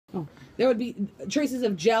Oh, there would be traces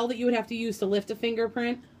of gel that you would have to use to lift a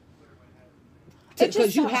fingerprint.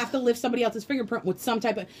 Because you have to lift somebody else's fingerprint with some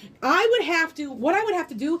type of... What I would have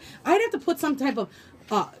to do, I'd have to put some type of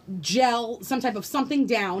gel, some type of something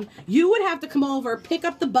down. You would have to come over, pick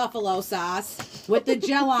up the buffalo sauce with the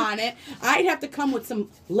gel on it. I'd have to come with some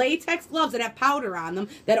latex gloves that have powder on them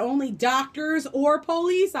that only doctors or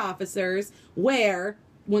police officers wear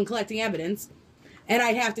when collecting evidence. And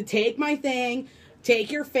I'd have to take my thing,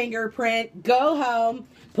 take your fingerprint, go home,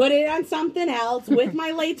 put it on something else with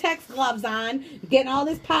my latex gloves on, getting all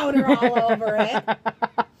this powder all over it.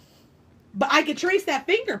 But I could trace that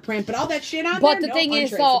fingerprint, but all that shit on there, But the thing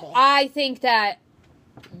is, though, I think that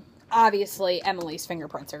obviously Emily's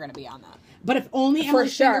fingerprints are going to be on that. But if only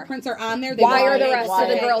Emily's fingerprints are on there, why are the rest of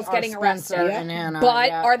the girls getting arrested? And Hannah, but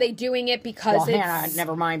are they doing it because it's... Hannah,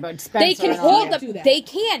 never mind, but Spencer... They can hold them. They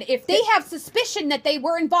can. If they have suspicion that they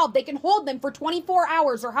were involved, they can hold them for 24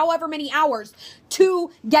 hours or however many hours to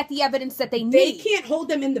get the evidence that they need. They can't hold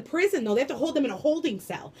them in the prison, though. They have to hold them in a holding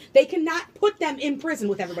cell. They cannot put them in prison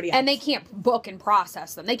with everybody else. And they can't book and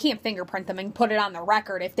process them. They can't fingerprint them and put it on the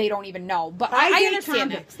record if they don't even know. But I understand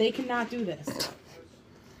convicts. They cannot do this.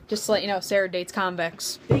 Just to let you know, Sarah dates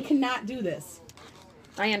convicts. They cannot do this.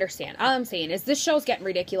 I understand. All I'm saying is this show's getting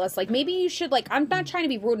ridiculous. Like, maybe you should, like, I'm not trying to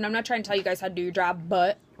be rude and I'm not trying to tell you guys how to do your job,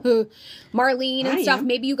 but Marlene and stuff,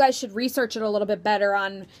 maybe you guys should research it a little bit better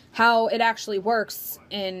on how it actually works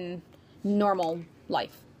in normal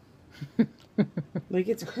life. Like,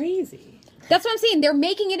 it's crazy. That's what I'm saying. They're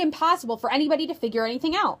making it impossible for anybody to figure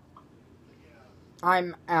anything out.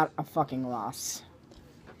 I'm at a fucking loss.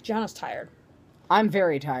 Gianna's tired. I'm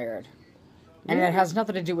very tired. And it has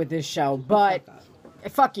nothing to do with this show, but...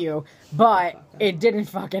 Fuck you. But it didn't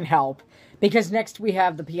fucking help. Because next we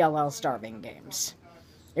have the PLL Starving Games.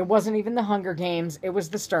 It wasn't even the Hunger Games, it was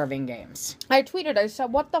the Starving Games. I tweeted, I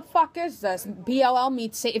said, what the fuck is this? PLL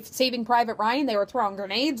meets Saving Private Ryan. They were throwing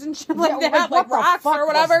grenades and shit like that, like rocks or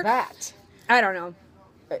whatever. Was that? I don't know.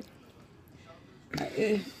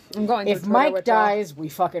 I'm going. If Mike dies, we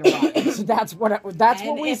fucking run. So that's what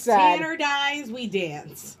we said. If Tanner dies, we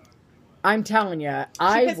dance. I'm telling you,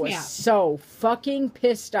 I was so fucking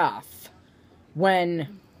pissed off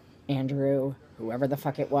when Andrew, whoever the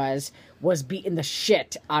fuck it was beating the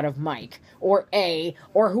shit out of Mike or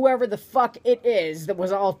whoever the fuck it is that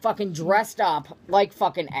was all fucking dressed up like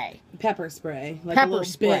fucking A. Pepper spray. Like a little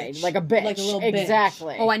bitch. Like a little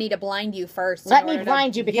exactly. Bitch. Oh, I need to blind you first. Let me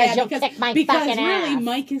blind you because you'll kick my fucking ass. Because really,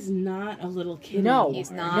 Mike is not a little kid. No,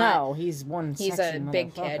 he's not. No, he's one. He's a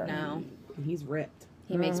big kid now. He's ripped.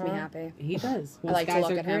 He makes me happy. He does. I like to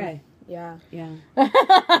look at him. Gray. Yeah. Yeah.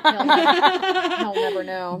 He'll never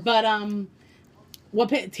know. But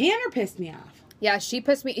Tanner pissed me off. Yeah, she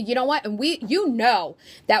pissed me. You know what? And you know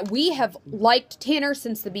that we have liked Tanner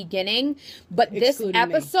since the beginning, but this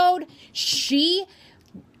episode, she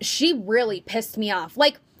really pissed me off.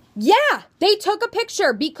 Like, yeah, they took a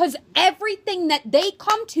picture because everything that they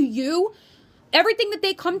come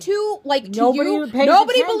to, like,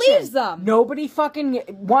 nobody believes them. Nobody fucking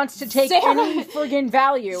wants to take any friggin'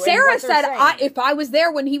 value. Sarah said, if I was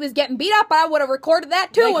there when he was getting beat up, I would have recorded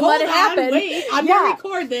that too and let it happen. Wait, I'm gonna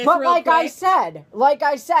record this. But like I said,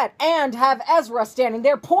 and have Ezra standing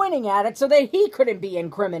there pointing at it so that he couldn't be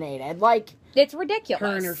incriminated. Like, it's ridiculous.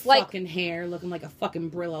 Her and her fucking hair looking like a fucking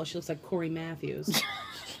Brillo. She looks like Corey Matthews.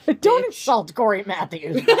 Don't insult Corey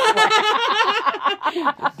Matthews.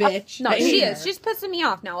 Bitch. No, she is. She's pissing me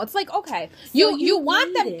off now. It's like, okay, so you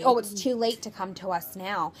want them. Oh, it's too late to come to us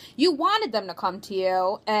now. You wanted them to come to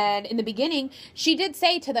you, and in the beginning, she did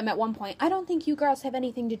say to them at one point, I don't think you girls have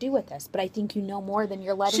anything to do with this, but I think you know more than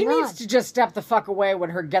you're letting on. She needs to just step the fuck away with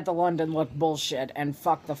her Get the London Look bullshit and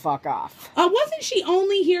fuck the fuck off. Wasn't she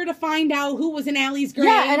only here to find out who was in Allie's grave?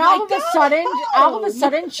 Yeah, and all of a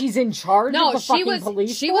sudden, she's in charge of the fucking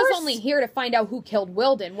police She was only here to find out who killed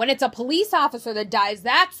Wilden. When it's a police officer that dies,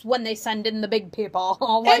 that's when they send in the big people.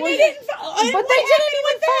 But they didn't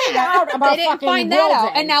find out about fucking Wilden.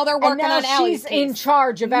 Out, and now they're working on Allie's case. She's in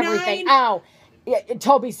charge of everything.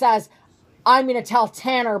 Toby says, I'm going to tell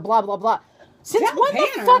Tanner, blah, blah, blah. Since when the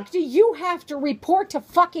fuck do you have to report to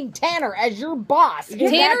fucking Tanner as your boss?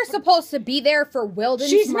 Tanner's supposed to be there for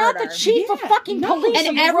Wilden's murder. She's not the chief of fucking police.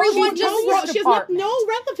 And everyone she has no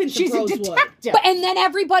relevance. She's a detective. And then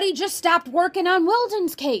everybody just stopped working on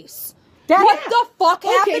Wilden's case. What the fuck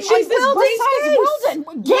happened with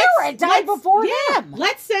Wilden? Garrett died before him.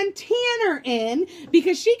 Let's send Tanner in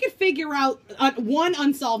because she could figure out one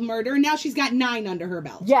unsolved murder, and now she's got 9 under her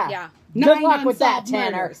belt. Yeah. Good luck with that,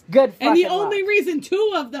 Tanner. Good fucking luck. And the only reason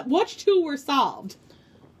 2 of them, which 2 were solved?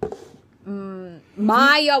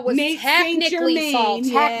 Maya was Nate St. technically Germain, solved.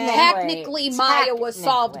 yeah. Technically, Maya was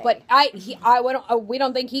solved, but we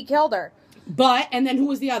don't think he killed her. But, and then who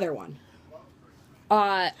was the other one?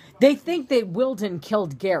 They think that Wilden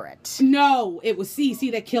killed Garrett. No, it was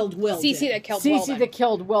Cece that killed Wilden. Cece that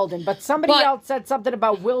killed Wilden. But somebody else said something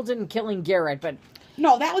about Wilden killing Garrett, but...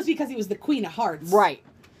 No, that was because he was the Queen of Hearts. Right.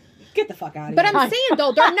 Get the fuck out of But here. I'm saying,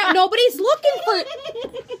 though, nobody's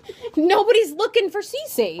looking for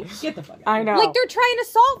Cece. Get the fuck out. I know. Like, they're trying to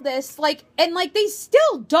solve this, and they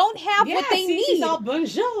still don't have what they Cece's need. all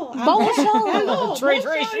bonjour. Bonjour. Hello. Trey.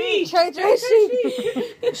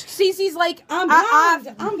 Cece's like, I'm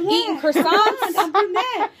blonde. I'm black. eating croissants. I'm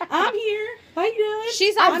brunette. I'm here. How you doing?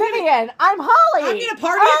 She's I'm Vivian. I'm Holly. I'm gonna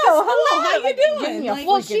party at the school. How you doing? Give me a Like,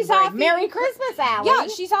 well, freaking she's break. off Merry eating- Christmas, Allie. Yeah,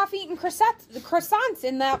 she's off eating croissants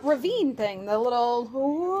in that ravine thing, the little...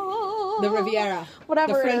 the Riviera.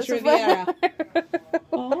 Whatever the French it is. Riviera.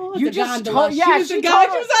 Oh, You the just gondola. told, yeah, she was she the guy.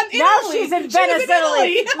 told- She was on Italy. Now she's in She was Venice,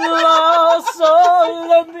 Italy. Italy. La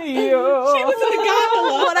Sole Mio. She was in the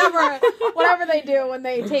gondola. whatever they do when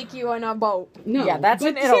they take you on a boat. No, Yeah, that's but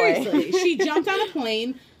in Italy. seriously, she jumped on a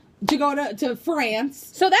plane to go to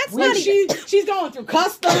France. So that's When not even... she's going through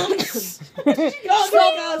customs. So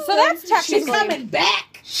that's technically... She's coming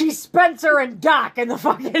back. She's Spencer and Doc in the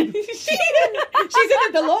fucking... She's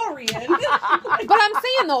in a DeLorean. But I'm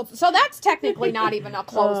saying, though, so that's technically not even a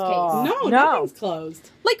closed case. No, No. nothing's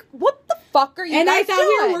closed. Like, what the fuck are you And I guys thought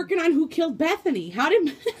doing? we were working on who killed Bethany. How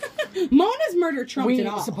did Mona's murder trumped We it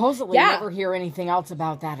all? supposedly Yeah. never hear anything else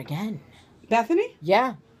about that again. Bethany?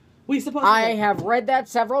 Yeah. We supposedly. I have read that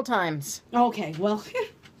several times. Okay, well,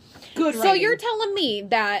 good. So writing. you're telling me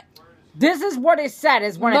that This is what is said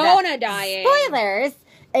as one Mona of the dying. spoilers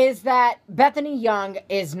is that Bethany Young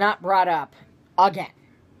is not brought up again.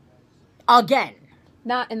 Again.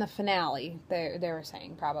 not in the finale, they were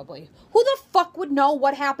saying probably. Who the fuck would know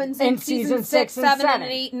what happens in season 6, 7, and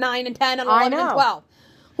 8, 9, and 10, and 11, and 12?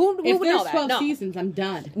 Who If would there's know that? 12 No. seasons, I'm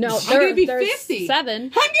done. No, I'm gonna be there's 50. 7. I'm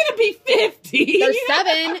gonna be 50. There's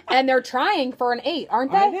 7, and they're trying for an 8,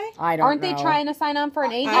 aren't they? Are they? I don't Aren't know. they trying to sign on for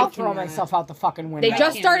an 8 I'll now? throw myself out the fucking window. They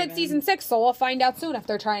just can't started even. season 6, so we'll find out soon if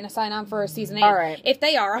they're trying to sign on for a season 8. All right. If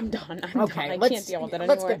they are, I'm done. I'm Okay, done. I let's- can't deal with it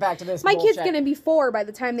anymore. let's get back to this My kid's bullshit. going to be 4 by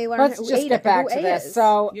the time they learn Let's who just A- get back who to A this. is.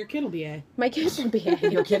 So, Your kid will be A. My kid will be A.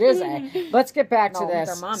 your kid is A. Let's get back to No, this.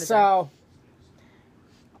 their mom is So,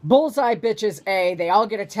 Bullseye bitches A. They all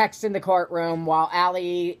get a text in the courtroom while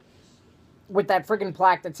Allie, with that friggin'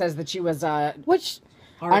 plaque that says that she was Which...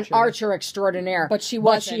 an archer extraordinaire. But she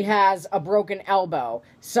But she wasn't. has a broken elbow.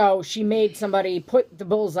 So she made somebody put the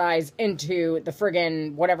bullseyes into the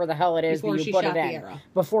friggin' whatever the hell it is Before that she you put shot it the in. arrow.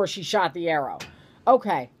 Before she shot the arrow.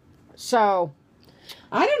 Okay. So,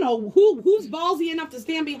 I don't know who's ballsy enough to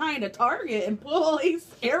stand behind a target and place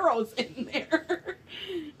arrows in there.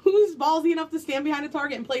 Who's ballsy enough to stand behind a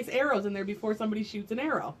target and place arrows in there before somebody shoots an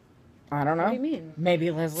arrow? I don't know. What do you mean? Maybe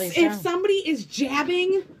Leslie. If somebody is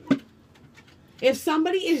jabbing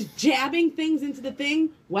things into the thing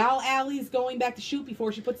while Allie's going back to shoot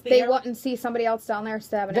before she puts the They arrow, wouldn't see somebody else down there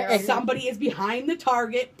stabbing The- arrows. somebody is behind the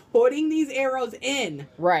target putting these arrows in.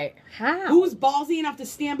 Right. How? Who's ballsy enough to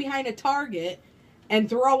stand behind a target and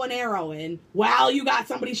throw an arrow in while you got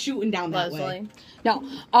somebody shooting down that way? Leslie? No.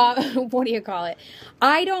 What do you call it?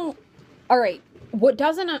 I don't... All right. What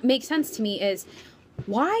doesn't make sense to me is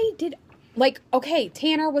why did... Like, okay,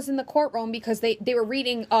 Tanner was in the courtroom because they were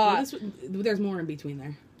reading... There's more in between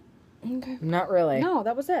there. Okay. Not really. No,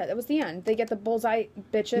 that was it. That was the end. They get the bullseye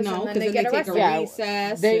bitches No, and then because they then get they take arrested. a Yeah,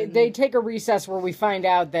 recess. They take a recess where we find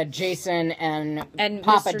out that Jason and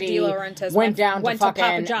Papa Mr. D De Laurentiis went down went to to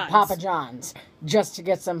fucking Papa John's. just to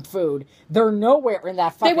get some food. They're nowhere in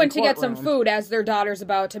that fucking They went to get some courtroom. food as their daughter's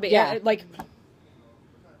about to be... Yeah. like...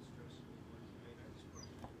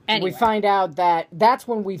 Anyway. We find out that's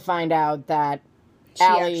when we find out that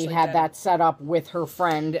Allie actually had did. that set up with her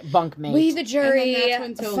friend bunkmate. We, the jury,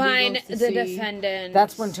 And then that's when Toby find goes to the see- defendant.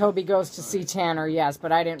 That's when Toby goes to see Tanner, yes,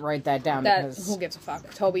 but I didn't write that down That because who gives a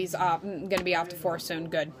fuck? Toby's gonna be off to force soon.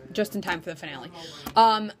 Good, just in time for the finale.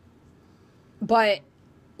 But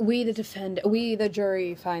we, the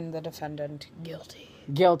jury, find the defendant guilty.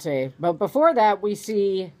 guilty. But before that, we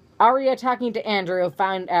see Arya talking to Andrew,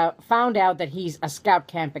 found out that he's a scout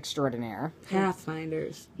camp extraordinaire.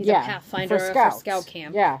 Pathfinders. He's a pathfinder for scout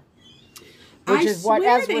camp. Yeah. Which is what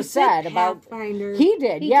Ezra said about... Pathfinders. He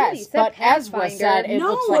did, He yes. did. He said But Ezra Pathfinder. said it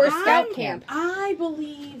No, looks like a I'm- scout camp. I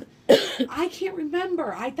believe. I can't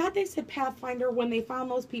remember. I thought they said Pathfinder when they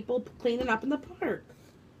found those people cleaning up in the park.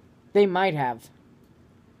 They might have.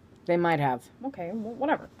 They might have. Okay, well,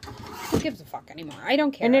 whatever. Who gives a fuck anymore? I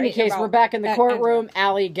don't care. In any case, we're back in the courtroom.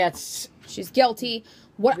 Allie gets... She's guilty.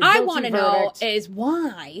 What I want to know is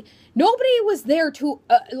why nobody was there to,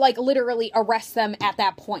 literally arrest them at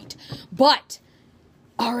that point. But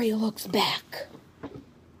Aria looks back.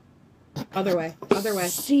 Other way.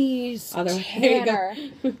 Sees Other way. Tanner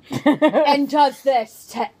and does this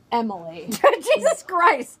to Emily. Jesus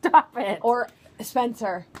Christ, stop it. Or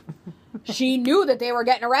Spencer. She knew that they were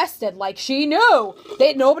getting arrested. Like, she knew.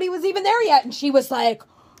 Nobody was even there yet. And she was like...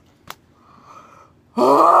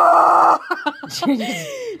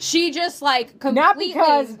 she just, like, completely...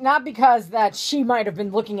 Not because that she might have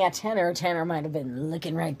been looking at Tanner. Tanner might have been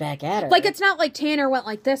looking right back at her. Like, it's not like Tanner went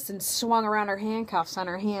like this and swung around her handcuffs on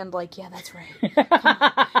her hand. Like, yeah, that's right.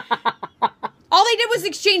 All they did was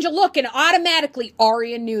exchange a look, and automatically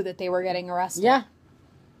Aria knew that they were getting arrested. Yeah.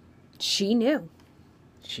 She knew.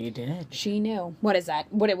 She did. She knew. What is that?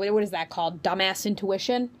 What is that called? Dumbass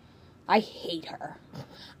intuition? I hate her.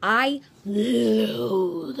 I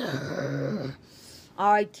loathe her.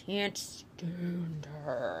 I can't stand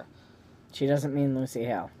her. She doesn't mean Lucy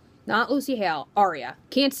Hale. Not Lucy Hale. Aria.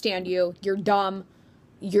 Can't stand you. You're dumb.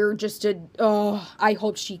 You're just a... Oh, I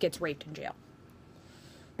hope she gets raped in jail.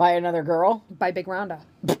 By another girl? By Big Rhonda.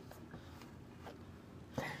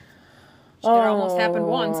 It almost happened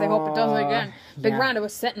once. I hope it does it again. Big Rhonda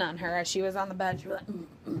was sitting on her as she was on the bed. She was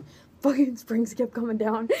like, fucking springs kept coming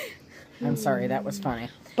down. I'm sorry, that was funny.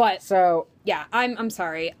 But, so yeah, I'm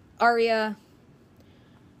sorry. Aria,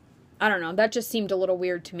 I don't know, that just seemed a little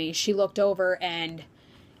weird to me. She looked over and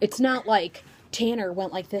it's not like Tanner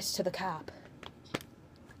went like this to the cop.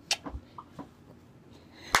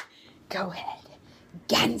 Go ahead.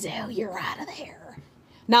 Gonzo, you're out of there.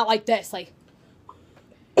 Not like this, like...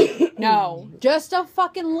 No, just a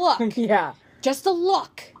fucking look. Yeah. Just a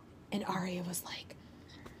look. And Aria was like,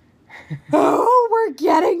 oh, we're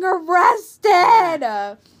getting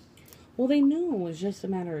arrested. Well, they knew it was just a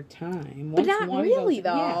matter of time. But not really,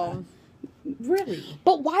 though. Yeah, really.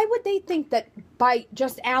 But why would they think that by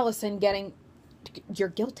just Allison getting, you're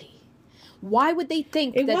guilty? Why would they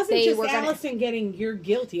think that they were It wasn't just Allison getting, you're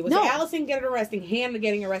guilty. It was Allison getting arrested, Hannah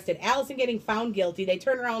getting arrested, Allison getting found guilty. They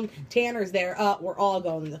turn around, Tanner's there. We're all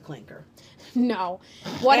going to the clinker. No.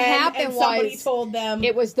 What happened somebody told them.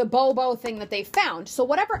 It was the Bobo thing that they found. So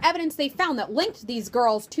whatever evidence they found that linked these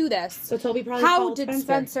girls to this. So Toby probably called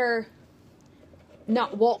Spencer... No,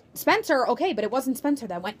 well, Spencer, okay, but it wasn't Spencer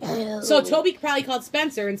that went... Ew. So Toby probably called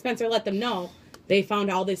Spencer, and Spencer let them know they found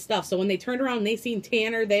all this stuff. So when they turned around and they seen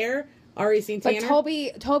Tanner there... Already seen Tanner?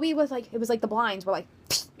 But Toby was like, it was like the blinds were like...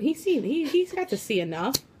 He's got to see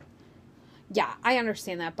enough. Yeah, I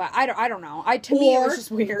understand that, but I don't know. To me, it was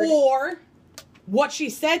just weird. Or what she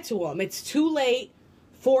said to him. It's too late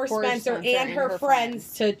for Spencer and her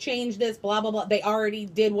friends to change this, blah, blah, blah. They already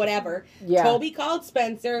did whatever. Yeah. Toby called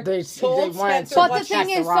Spencer, told Spencer. But the thing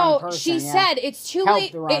is, though, she said it's too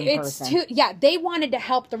late. They wanted to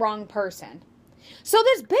help the wrong person. So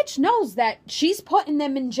this bitch knows that she's putting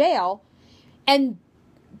them in jail, and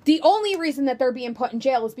the only reason that they're being put in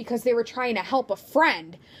jail is because they were trying to help a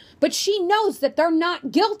friend. But she knows that they're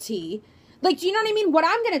not guilty. Like, do you know what I mean? What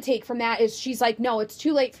I'm going to take from that is she's like, no, it's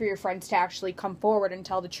too late for your friends to actually come forward and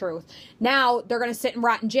tell the truth. Now they're going to sit and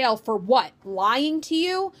rot in jail for what? Lying to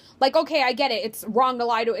you? Like, okay, I get it. It's wrong to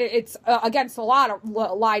lie to, it's against the law to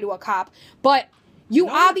lie to a cop. But you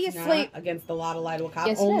obviously... It's not against the law to lie to a cop.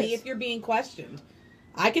 Yes, only if you're being questioned.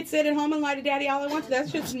 I could sit at home and lie to Daddy all I want to.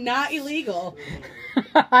 That's just not illegal.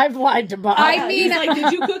 I've lied to Bob. I mean, he's like,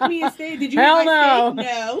 did you cook me a steak? Did you Hell eat my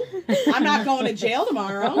no. steak? No. I'm not going to jail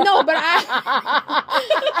tomorrow. No, but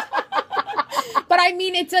but I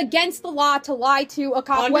mean, it's against the law to lie to a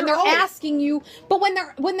cop when they're asking you. But when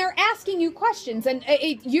they're asking you questions, and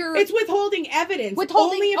it's withholding evidence.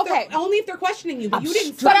 Only if they're questioning you. But you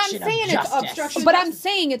didn't. But I'm saying it's obstruction. But I'm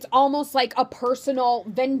saying it's almost like a personal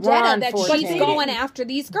vendetta that she's going after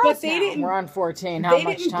these girls. But they didn't. We're on 14. How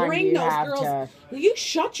much time do you have to? Will you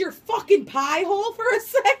shut your fucking pie hole for a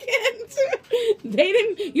second? They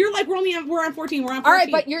didn't. You're like we're on 14. We're on 14. All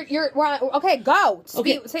right, but we're on, okay. Go.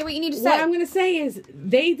 Okay. Say what you need to say. What I'm going to say is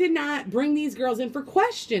they did not bring these girls in for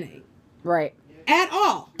questioning. Right. At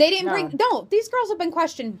all. They didn't bring. No, these girls have been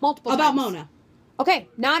questioned multiple times. About Mona. Okay,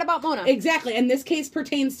 not about Mona. Exactly, and this case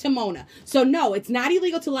pertains to Mona. So no, it's not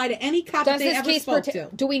illegal to lie to any cop that they ever spoke to.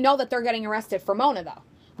 Do we know that they're getting arrested for Mona though?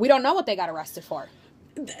 We don't know what they got arrested for.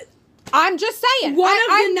 I'm just saying. One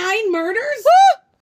of the 9 murders?